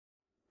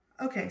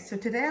Okay, so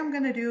today I'm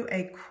gonna do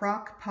a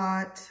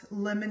Crockpot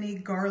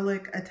lemony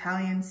garlic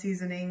Italian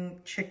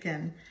seasoning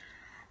chicken.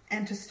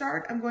 And to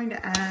start, I'm going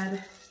to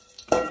add,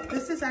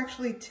 this is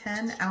actually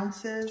 10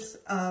 ounces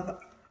of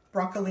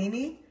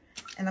broccolini,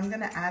 and I'm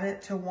gonna add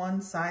it to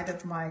one side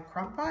of my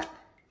Crockpot.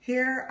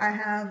 Here I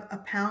have a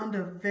pound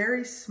of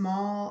very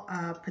small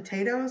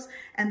potatoes,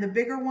 and the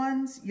bigger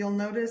ones, you'll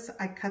notice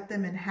I cut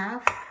them in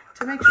half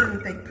to make sure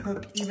that they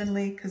cook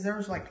evenly, because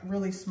there's like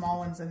really small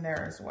ones in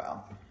there as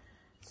well.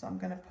 So I'm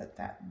gonna put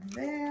that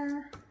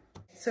there.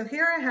 So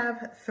here I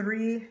have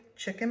 3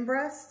 chicken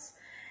breasts,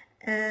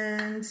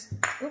 and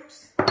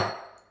oops,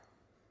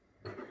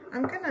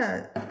 I'm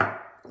gonna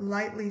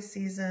lightly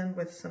season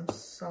with some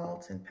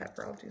salt and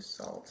pepper. I'll do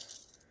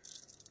salt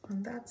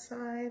on that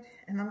side,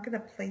 and I'm gonna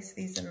place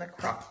these in the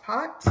crock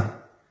pot.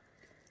 I'll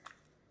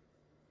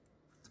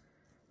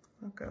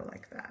go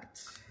like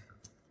that.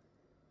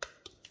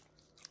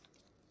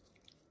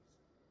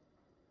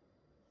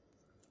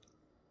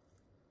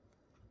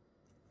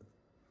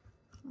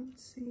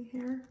 Let's see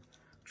here.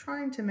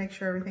 Trying to make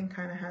sure everything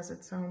kind of has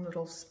its own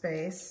little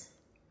space.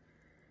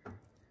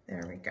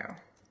 There we go.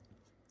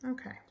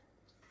 Okay.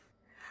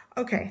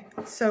 Okay,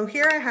 so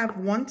here I have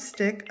 1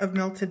 stick of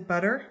melted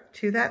butter.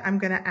 To that, I'm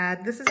gonna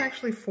add, this is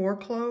actually 4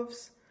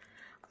 cloves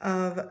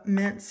of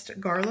minced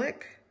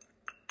garlic.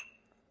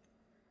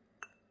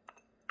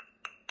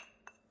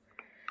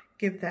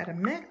 Give that a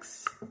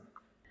mix.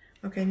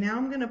 Okay, now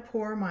I'm gonna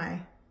pour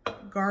my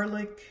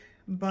garlic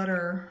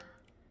butter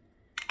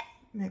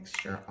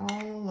mixture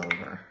all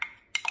over.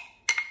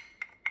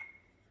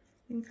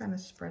 You can kind of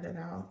spread it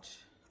out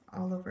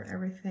all over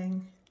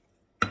everything.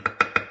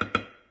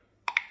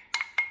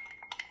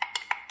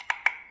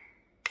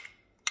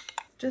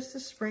 Just a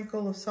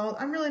sprinkle of salt.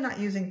 I'm really not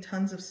using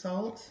tons of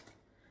salt.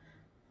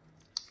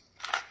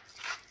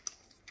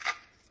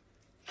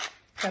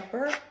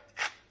 Pepper.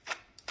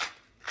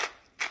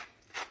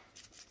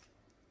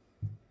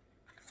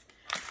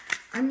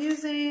 I'm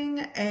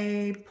using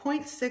a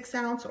 0.6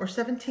 ounce or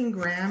 17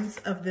 grams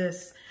of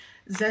this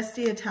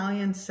zesty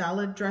Italian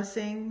salad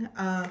dressing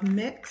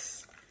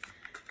mix.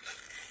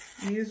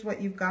 Use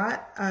what you've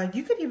got.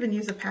 You could even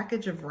use a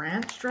package of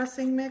ranch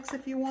dressing mix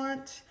if you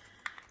want.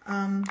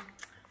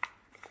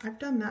 I've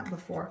done that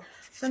before.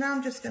 So now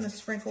I'm just going to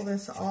sprinkle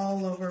this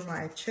all over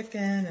my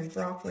chicken and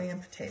broccoli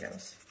and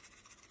potatoes.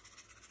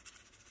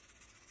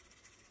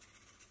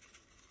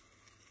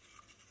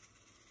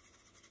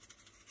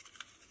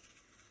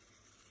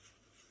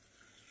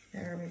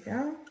 There we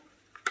go.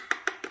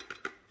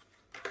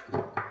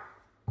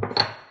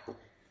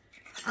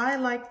 I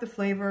like the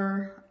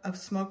flavor of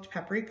smoked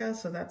paprika,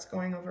 so that's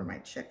going over my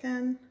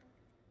chicken.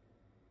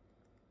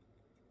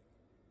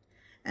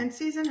 And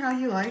season how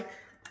you like.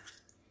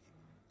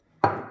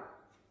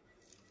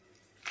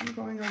 I'm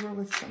going over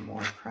with some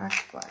more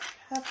cracked black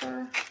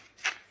pepper.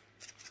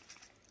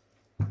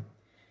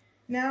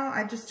 Now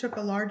I just took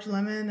a large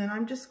lemon and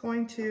I'm just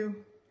going to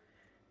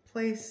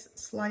place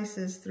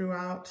slices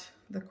throughout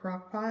the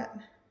crock pot.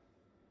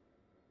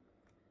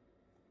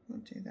 We'll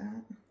do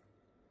that.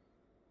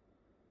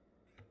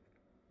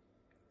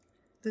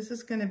 This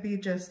is going to be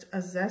just a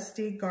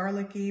zesty,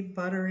 garlicky,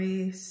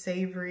 buttery,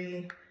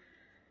 savory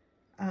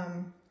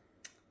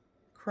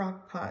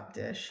crock pot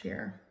dish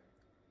here.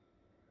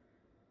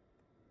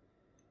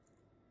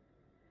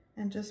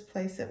 And just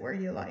place it where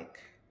you like.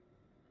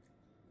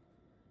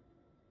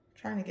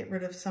 Trying to get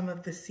rid of some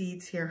of the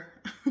seeds here.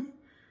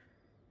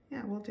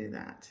 Yeah, we'll do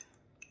that.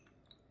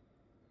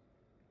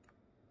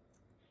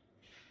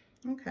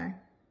 Okay.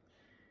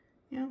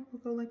 Yeah,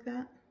 we'll go like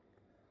that.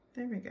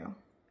 There we go.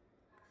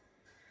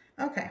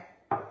 Okay.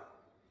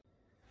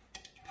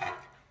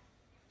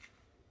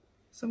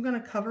 So I'm going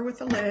to cover with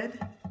the lid.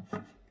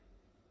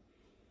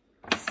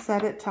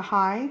 Set it to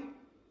high.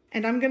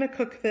 And I'm going to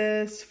cook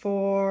this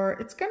for,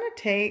 it's going to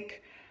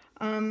take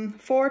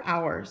 4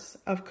 hours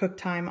of cook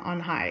time on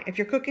high. If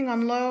you're cooking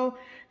on low,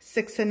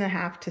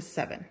 6.5 to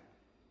 7.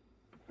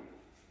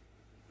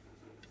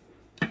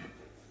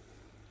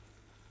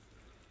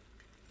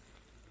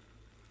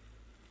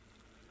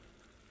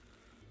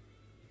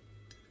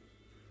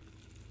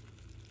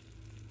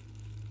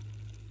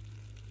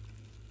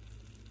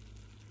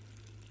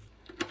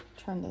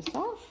 Turn this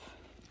off.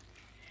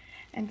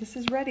 And this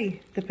is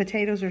ready. The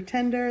potatoes are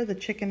tender, the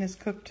chicken is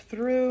cooked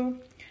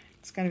through.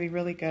 It's gonna be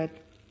really good.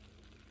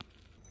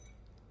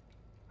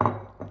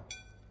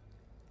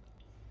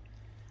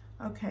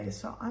 Okay,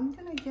 so I'm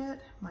gonna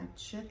get my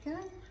chicken.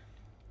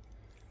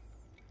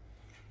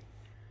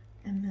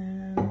 And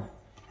then I'm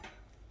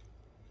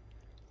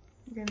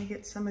gonna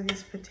get some of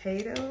these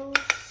potatoes.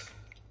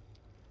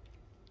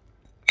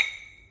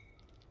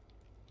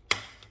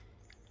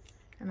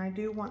 And I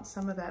do want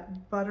some of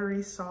that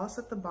buttery sauce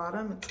at the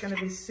bottom. It's gonna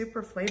be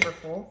super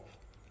flavorful.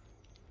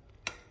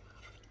 There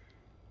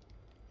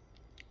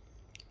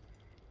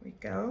we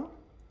go.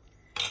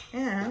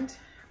 And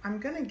I'm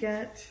gonna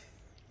get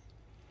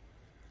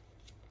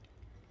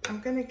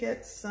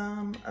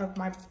some of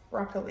my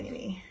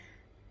broccolini.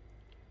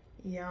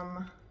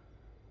 Yum.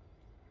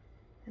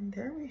 And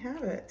there we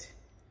have it.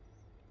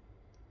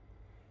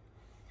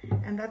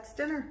 And that's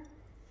dinner.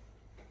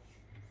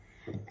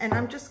 And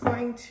I'm just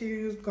going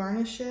to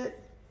garnish it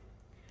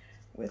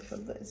with,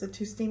 is it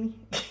too steamy?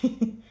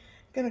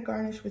 Gonna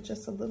garnish with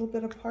just a little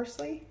bit of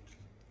parsley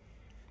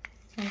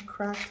and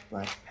cracked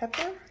black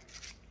pepper.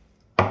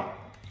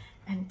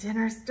 And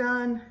dinner's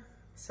done.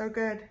 So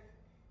good.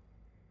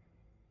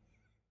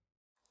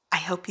 I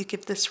hope you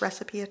give this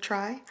recipe a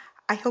try.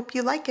 I hope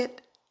you like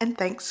it, and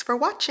thanks for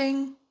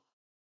watching.